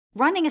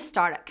Running a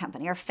startup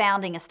company or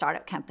founding a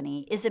startup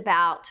company is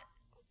about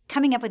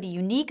coming up with a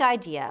unique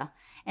idea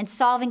and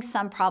solving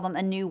some problem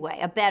a new way,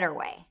 a better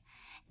way.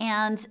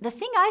 And the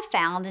thing I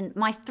found in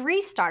my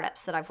 3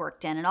 startups that I've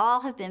worked in, and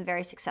all have been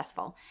very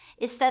successful,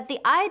 is that the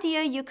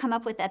idea you come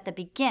up with at the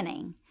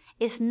beginning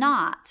is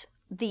not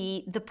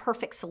the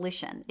perfect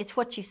solution. It's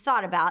what you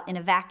thought about in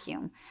a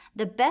vacuum.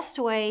 The best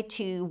way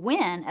to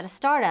win at a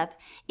startup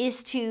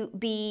is to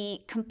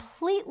be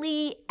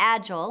completely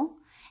agile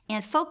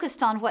and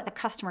focused on what the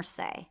customers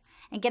say,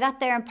 and get out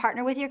there and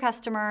partner with your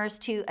customers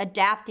to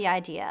adapt the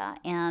idea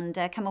and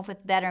come up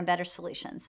with better and better solutions.